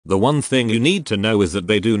The one thing you need to know is that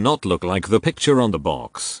they do not look like the picture on the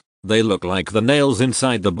box. They look like the nails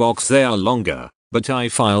inside the box. They are longer, but I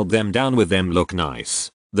filed them down with them look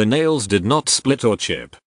nice. The nails did not split or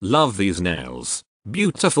chip. Love these nails.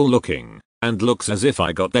 Beautiful looking, and looks as if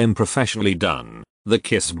I got them professionally done. The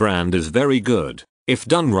Kiss brand is very good. If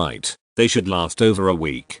done right, they should last over a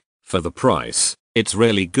week. For the price, it's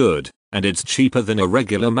really good, and it's cheaper than a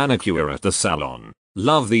regular manicure at the salon.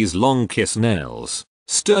 Love these long Kiss nails.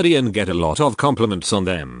 Sturdy and get a lot of compliments on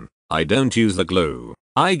them. I don't use the glue.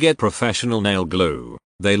 I get professional nail glue.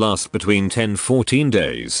 They last between 10-14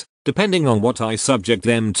 days, depending on what I subject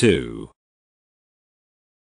them to.